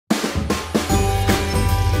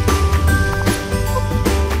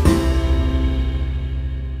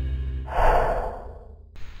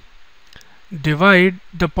divide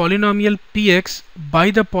the polynomial px by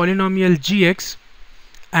the polynomial gx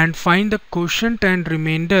and find the quotient and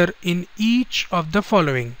remainder in each of the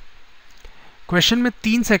following. Question में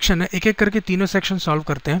 3 section है, एक एक करके तीनों section solve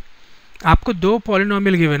करते हैं. आपको 2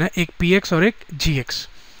 पॉलिनोमियल गिवन है, एक px और एक gx,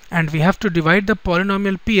 and we have to divide the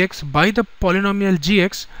polynomial px by the polynomial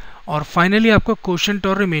gx और फाइनली आपको क्वोशंट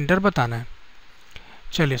और रिमाइंडर बताना है.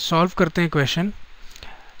 चलिए सॉल्व करते हैं क्वेश्चन.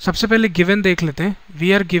 सबसे पहले गिवन देख लेते हैं.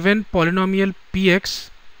 We are given polynomial px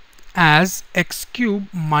as x cube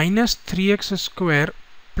minus 3x square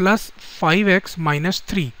plus 5x minus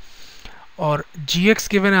 3 और gx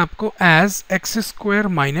गिवन है आपको as x square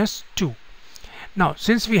minus 2. Now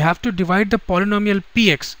since we have to divide the polynomial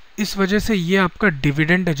px, इस वजह से ये आपका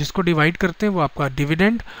डिविडेंड है. जिसको डिवाइड करते हैं वो आपका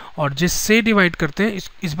डिविडेंड, और जिससे डिवाइड करते हैं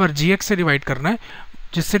इस बार gx से डिवाइड करना है,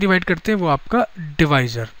 जिससे डिवाइड करते हैं वो आपका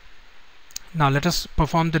divisor. Now let us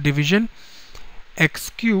perform the division.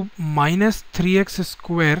 X cube minus 3x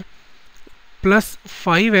square plus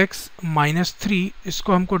 5x minus 3,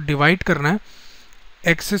 इसको हमको डिवाइड करना है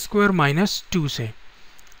एक्स स्क्वायर माइनस 2 से.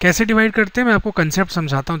 कैसे डिवाइड करते हैं मैं आपको कंसेप्ट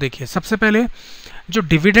समझाता हूँ. देखिए सबसे पहले जो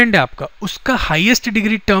डिविडेंड है आपका, उसका हाईएस्ट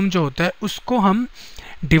डिग्री टर्म जो होता है उसको हम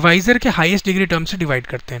डिवाइजर के हाईएस्ट डिग्री टर्म से डिवाइड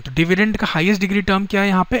करते हैं. तो डिविडेंड का हाईएस्ट डिग्री टर्म क्या है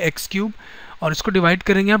यहाँ पे, एक्स क्यूब, और इसको डिवाइड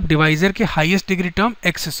करेंगे आप डिवाइजर के highest degree term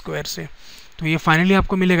x square से. तो ये फाइनली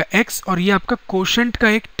आपको मिलेगा x, और ये आपका कोशेंट का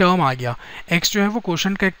एक टर्म आ गया. x जो है वो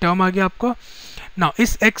कोशेंट का एक टर्म आ गया आपको. नाउ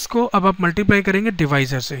इस x को अब आप मल्टीप्लाई करेंगे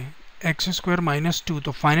डिवाइजर से, एक्स स्क्वायर माइनस 2,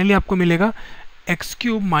 तो फाइनली आपको मिलेगा एक्स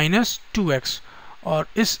क्यूब माइनस 2x, और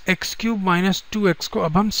इस एक्स क्यूब माइनस 2x को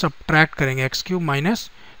अब हम सब्ट्रैक्ट करेंगे, एक्स क्यूब माइनस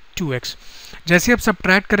 2x. जैसे आप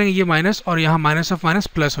सब्ट्रैक्ट करेंगे ये माइनस और यहाँ माइनस ऑफ माइनस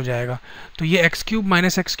प्लस हो जाएगा. तो ये x cube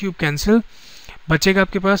minus x cube cancel, बचेगा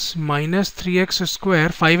आपके पास minus 3x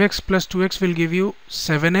square. 5x plus 2x will give you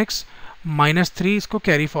 7x minus 3, इसको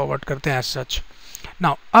कैरी फॉरवर्ड करते हैं एज सच.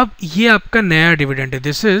 नाउ अब ये आपका नया डिविडेंड है.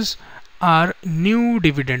 This is are new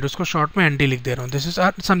dividend, उसको शॉर्ट में एनडी लिख दे रहा हूँ. दिस इज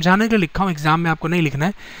आर, समझाने के लिए लिखा हूँ, एग्जाम में आपको नहीं लिखना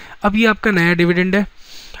है. अब ये आपका नया डिविडेंड है.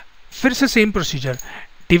 फिर से सेम प्रोसीजर,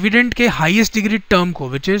 डिविडेंड के हाईएस्ट डिग्री टर्म को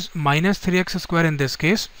which is minus 3x square in this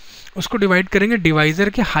case, उसको डिवाइड करेंगे डिवाइजर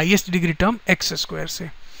के highest degree term x square से.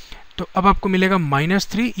 तो अब आपको मिलेगा माइनस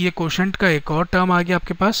 3, ये कोशेंट का एक और टर्म आ गया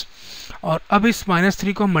आपके पास. और अब इस माइनस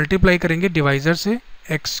 3 को हम मल्टीप्लाई करेंगे डिवाइजर से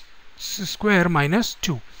एक्स स्क्वायर माइनस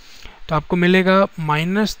 2, तो आपको मिलेगा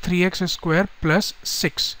माइनस 3x स्क्वायर प्लस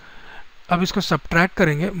 6. अब इसको सब्ट्रैक्ट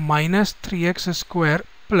करेंगे, माइनस 3x स्क्वायर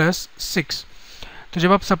प्लस 6. तो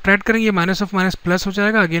जब आप सब्ट्रैक्ट करेंगे ये माइनस ऑफ माइनस प्लस हो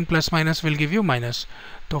जाएगा, again plus minus will give you minus.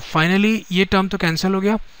 तो फाइनली ये टर्म तो कैंसिल हो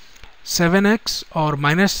गया, 7x और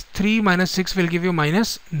minus 3 minus 6 will give you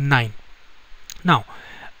minus 9. Now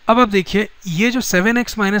अब आप देखिए ये जो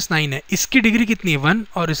 7x माइनस 9 है, इसकी डिग्री कितनी है 1,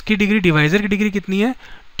 और इसकी डिग्री डिवाइजर की डिग्री कितनी है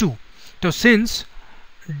 2. तो since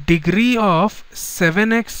degree of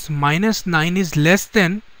 7x minus 9 is less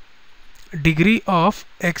than degree of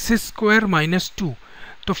x square minus 2,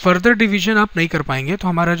 तो फर्दर डिवीजन आप नहीं कर पाएंगे. तो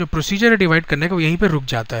हमारा जो प्रोसीजर है डिवाइड करने का वो यहीं पे रुक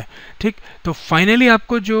जाता है. ठीक, तो फाइनली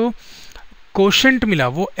आपको जो कोशेंट मिला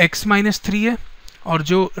वो x माइनस 3 है, और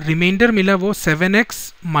जो रिमाइंडर मिला वो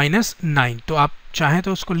 7x माइनस 9. तो आप चाहें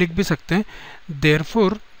तो उसको लिख भी सकते हैं,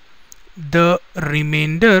 therefore the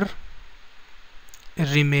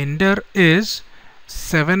remainder is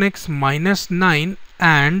 7x minus 9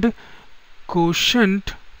 and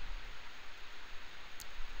quotient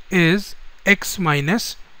is x minus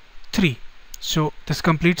 3. So this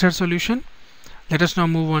completes our solution. Let us now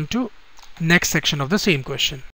move on to next section of the same question.